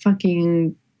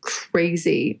fucking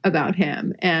crazy about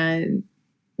him and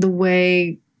the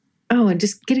way, and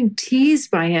just getting teased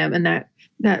by him and that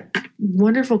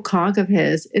wonderful cock of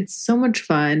his. It's so much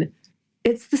fun.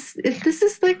 This is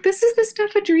the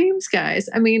stuff of dreams, guys.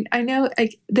 I mean, I know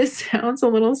this sounds a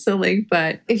little silly,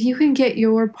 but if you can get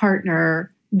your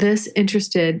partner this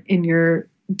interested in your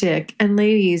dick, and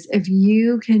ladies, if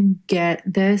you can get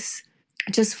this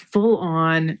just full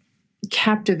on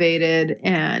captivated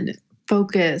and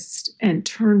focused and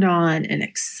turned on and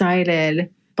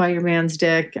excited by your man's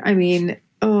dick, I mean,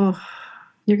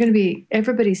 you're going to be,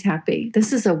 everybody's happy.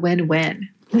 This is a win-win.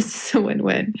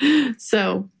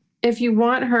 So if you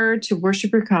want her to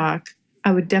worship your cock,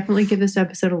 I would definitely give this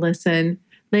episode a listen.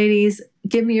 Ladies,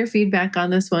 give me your feedback on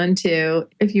this one too.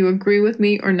 If you agree with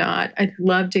me or not, I'd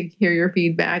love to hear your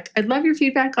feedback. I'd love your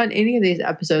feedback on any of these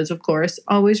episodes, of course.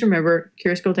 Always remember,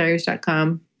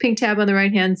 CuriousGirlDiaries.com. Pink tab on the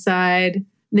right-hand side.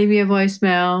 Leave me a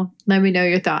voicemail. Let me know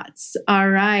your thoughts. All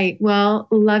right. Well,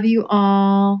 love you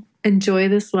all. Enjoy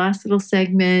this last little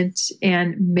segment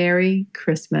and Merry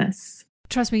Christmas.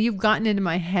 Trust me, you've gotten into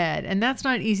my head, and that's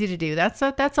not easy to do. That's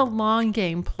a long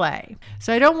game play.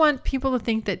 So I don't want people to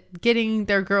think that getting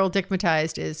their girl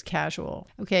dickmatized is casual.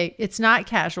 Okay, it's not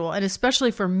casual, and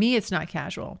especially for me, it's not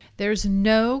casual. There's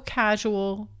no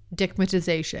casual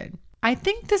dickmatization. I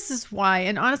think this is why,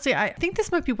 and honestly, I think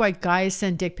this might be why guys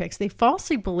send dick pics. They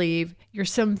falsely believe you're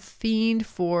some fiend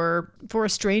for a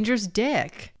stranger's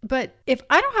dick. But if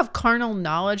I don't have carnal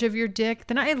knowledge of your dick,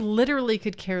 then I literally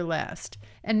could care less.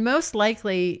 And most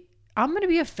likely, I'm going to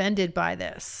be offended by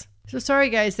this. So sorry,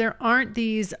 guys, there aren't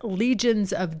these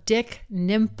legions of dick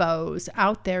nymphos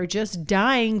out there just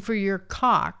dying for your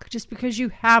cock just because you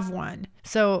have one.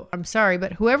 So I'm sorry,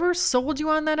 but whoever sold you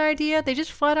on that idea, they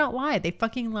just flat out lied. They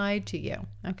fucking lied to you.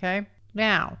 Okay?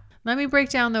 Now, let me break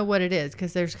down though what it is,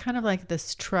 because there's kind of like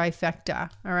this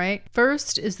trifecta. All right?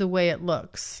 First is the way it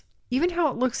looks. Even how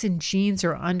it looks in jeans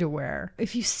or underwear.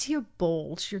 If you see a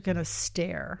bulge, you're going to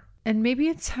stare. And maybe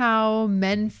it's how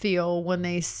men feel when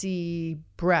they see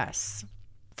breasts.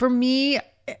 For me,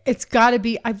 it's got to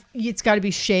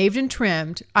be shaved and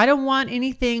trimmed. I don't want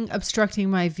anything obstructing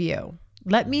my view.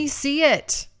 Let me see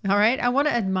it. All right? I want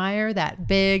to admire that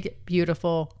big,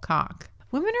 beautiful cock.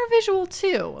 Women are visual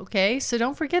too, okay? So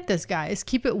don't forget this, guys.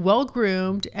 Keep it well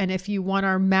groomed. And if you want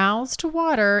our mouths to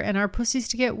water and our pussies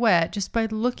to get wet just by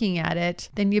looking at it,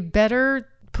 then you better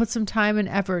put some time and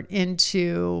effort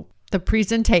into the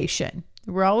presentation.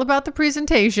 We're all about the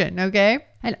presentation, okay?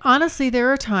 And honestly,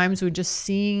 there are times when just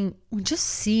seeing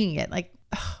it, like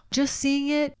just seeing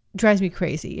it drives me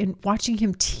crazy. And watching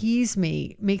him tease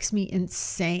me makes me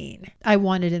insane. I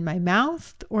want it in my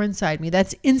mouth or inside me.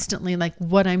 That's instantly like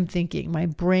what I'm thinking. My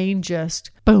brain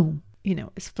just, boom,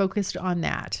 is focused on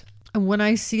that. And when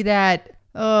I see that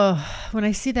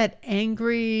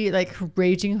angry, like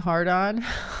raging hard on,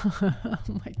 oh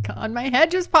my God, my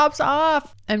head just pops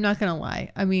off. I'm not going to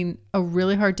lie. I mean, a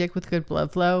really hard dick with good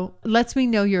blood flow lets me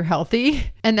know you're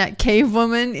healthy. And that cave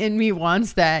woman in me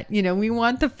wants that. We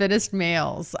want the fittest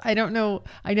males. I don't know.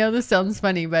 I know this sounds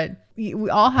funny, but we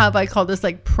all have, I call this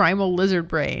like primal lizard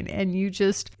brain. And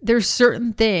there's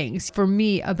certain things for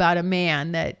me about a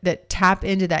man that tap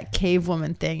into that cave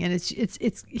woman thing. And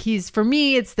for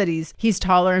me, it's that he's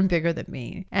taller and bigger than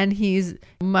me. And he's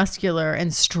muscular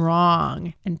and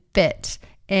strong and fit.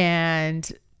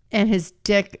 And his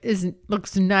dick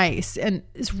looks nice and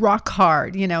is rock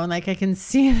hard, and like I can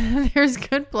see there's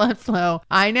good blood flow.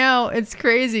 I know it's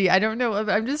crazy. I don't know.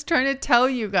 I'm just trying to tell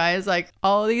you guys like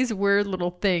all these weird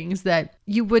little things that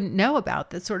you wouldn't know about.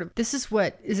 This is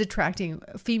what is attracting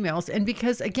females. And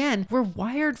because again, we're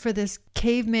wired for this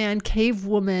caveman, cave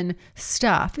woman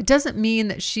stuff. It doesn't mean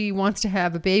that she wants to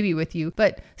have a baby with you,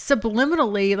 but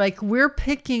subliminally, like we're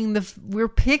picking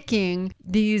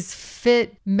these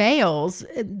fit males,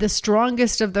 the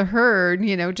strongest of the herd,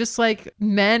 just like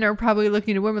men are probably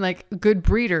looking to women like good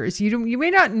breeders. You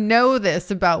may not know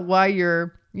this about why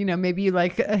you're, maybe you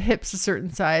like hips a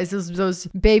certain size, those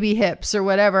baby hips or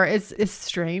whatever. It's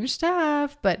strange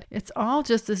stuff, but it's all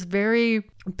just this very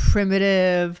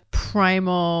primitive,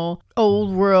 primal,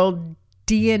 old world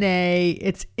DNA.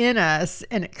 It's in us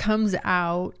and it comes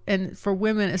out. And for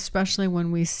women, especially when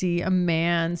we see a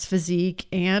man's physique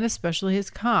and especially his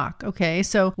cock. Okay.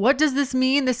 So what does this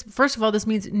mean? First of all, this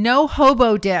means no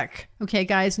hobo dick. Okay,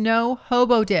 guys, no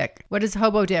hobo dick. What is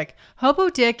hobo dick? Hobo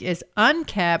dick is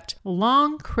unkept,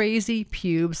 long, crazy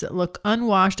pubes that look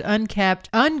unwashed, unkept,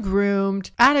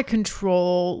 ungroomed, out of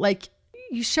control. Like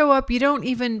you show up, you don't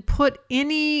even put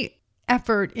any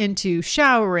effort into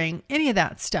showering, any of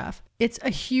that stuff. It's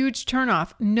a huge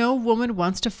turnoff. No woman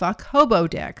wants to fuck hobo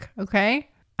dick, okay?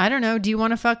 I don't know. Do you want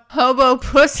to fuck hobo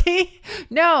pussy?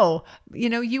 No.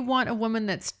 You want a woman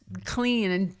that's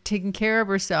clean and taking care of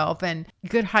herself and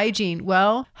good hygiene.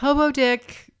 Well, hobo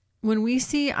dick, when we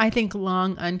see, I think,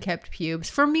 long, unkept pubes,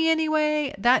 for me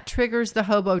anyway, that triggers the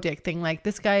hobo dick thing. Like,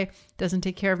 this guy doesn't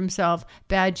take care of himself,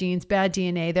 bad genes, bad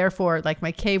DNA. Therefore, like,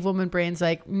 my cave woman brain's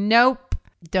like, nope,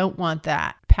 don't want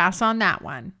that. Pass on that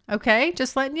one. Okay?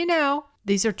 Just letting you know.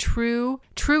 These are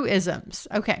truisms.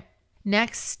 Okay.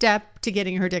 Next step to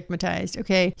getting her dickmatized.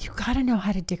 Okay. You got to know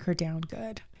how to dick her down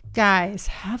good. Guys,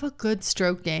 have a good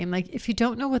stroke game. Like if you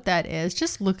don't know what that is,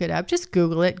 just look it up. Just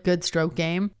Google it, good stroke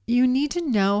game. You need to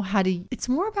know it's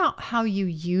more about how you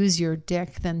use your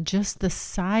dick than just the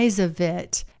size of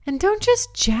it. And don't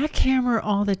just jackhammer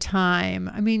all the time.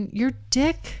 I mean, your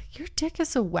dick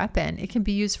is a weapon. It can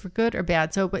be used for good or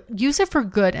bad. But use it for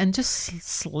good and just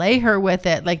slay her with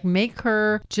it. Like make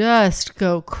her just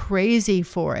go crazy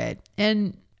for it.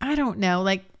 And I don't know,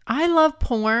 like I love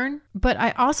porn, but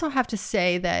I also have to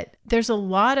say that there's a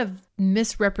lot of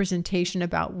misrepresentation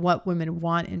about what women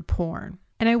want in porn.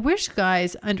 And I wish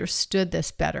guys understood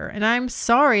this better. And I'm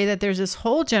sorry that there's this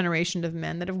whole generation of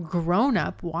men that have grown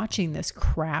up watching this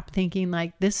crap thinking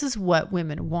like this is what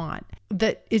women want.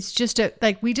 That it's just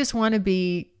we just want to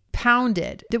be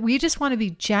pounded, that we just want to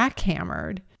be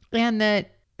jackhammered and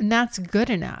that's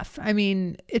good enough. I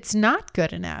mean, it's not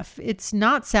good enough. It's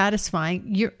not satisfying.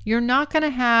 You're not going to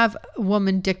have a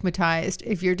woman dickmatized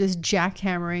if you're just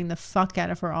jackhammering the fuck out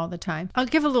of her all the time. I'll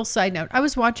give a little side note. I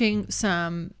was watching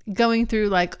going through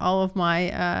like all of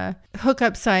my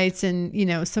hookup sites and,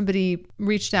 somebody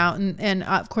reached out and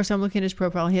of course I'm looking at his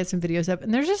profile. He had some videos up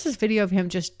and there's just this video of him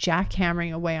just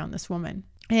jackhammering away on this woman.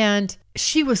 And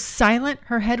she was silent.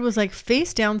 Her head was like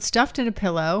face down, stuffed in a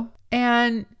pillow.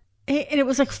 And it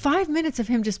was like 5 minutes of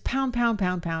him just pound, pound,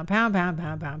 pound, pound, pound, pound,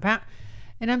 pound, pound, pound.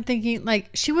 And I'm thinking like,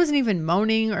 she wasn't even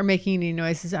moaning or making any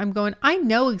noises. I'm going, I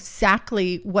know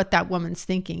exactly what that woman's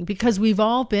thinking because we've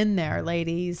all been there,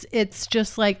 ladies. It's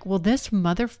just like, well, this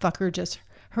motherfucker just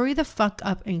hurry the fuck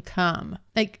up and come.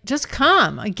 Like, just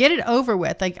come. Get it over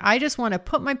with. Like, I just want to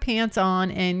put my pants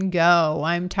on and go.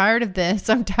 I'm tired of this.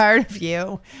 I'm tired of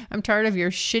you. I'm tired of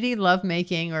your shitty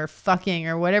lovemaking or fucking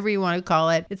or whatever you want to call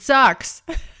it. It sucks.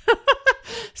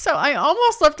 So I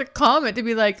almost left a comment to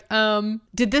be like,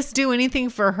 did this do anything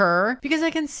for her? Because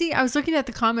I can see, I was looking at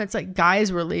the comments, like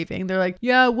guys were leaving. They're like,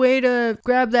 yeah, way to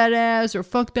grab that ass or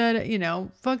fuck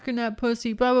that, fucking that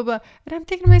pussy, blah, blah, blah. And I'm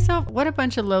thinking to myself, what a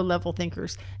bunch of low level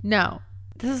thinkers. No.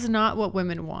 This is not what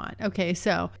women want. Okay,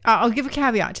 so I'll give a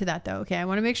caveat to that though. Okay, I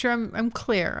want to make sure I'm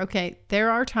clear. Okay,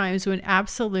 there are times when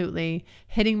absolutely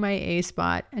hitting my A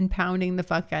spot and pounding the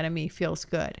fuck out of me feels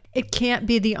good. It can't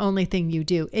be the only thing you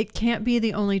do. It can't be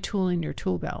the only tool in your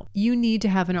tool belt. You need to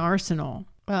have an arsenal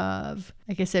of,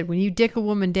 like I said, when you dick a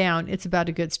woman down, it's about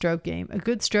a good stroke game. A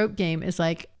good stroke game is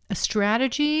like a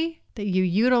strategy that you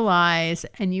utilize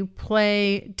and you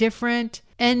play different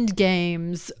end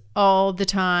games all the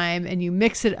time and you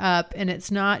mix it up and it's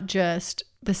not just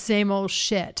the same old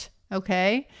shit.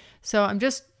 Okay. So I'm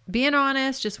just being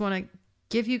honest. Just want to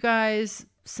give you guys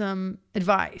some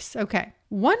advice. Okay.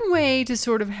 One way to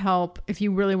sort of help, if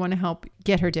you really want to help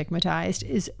get her dickmatized,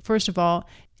 is first of all,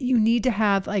 you need to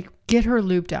have get her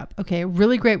lubed up. Okay. A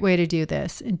really great way to do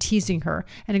this and teasing her.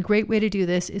 And a great way to do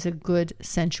this is a good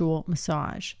sensual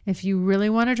massage. If you really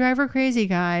want to drive her crazy,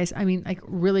 guys, I mean,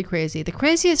 really crazy. The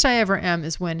craziest I ever am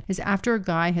is after a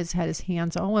guy has had his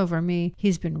hands all over me.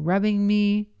 He's been rubbing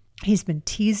me. He's been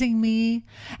teasing me.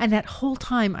 And that whole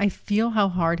time I feel how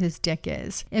hard his dick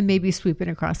is. And maybe sweeping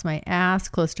across my ass,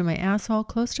 close to my asshole,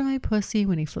 close to my pussy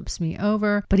when he flips me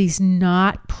over. But he's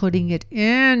not putting it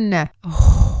in.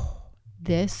 Oh,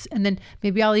 this. And then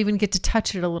maybe I'll even get to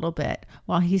touch it a little bit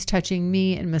while he's touching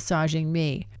me and massaging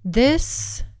me.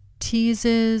 This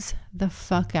teases the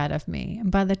fuck out of me.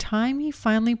 And by the time he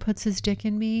finally puts his dick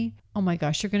in me, oh my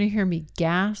gosh, you're going to hear me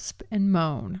gasp and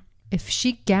moan. If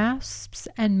she gasps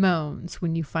and moans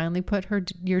when you finally put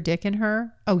your dick in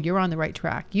her, oh, you're on the right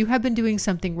track. You have been doing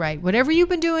something right. Whatever you've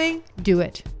been doing, do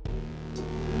it.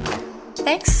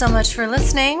 Thanks so much for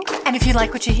listening. And if you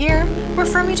like what you hear,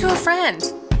 refer me to a friend.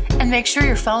 And make sure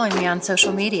you're following me on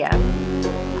social media.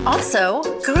 Also,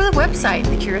 go to the website,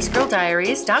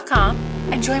 thecuriousgirldiaries.com,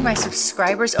 and join my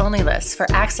subscribers only list for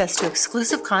access to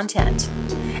exclusive content.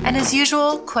 And as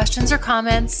usual, questions or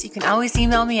comments, you can always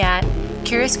email me at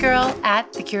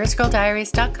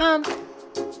curiousgirl@thecuriousgirldiaries.com.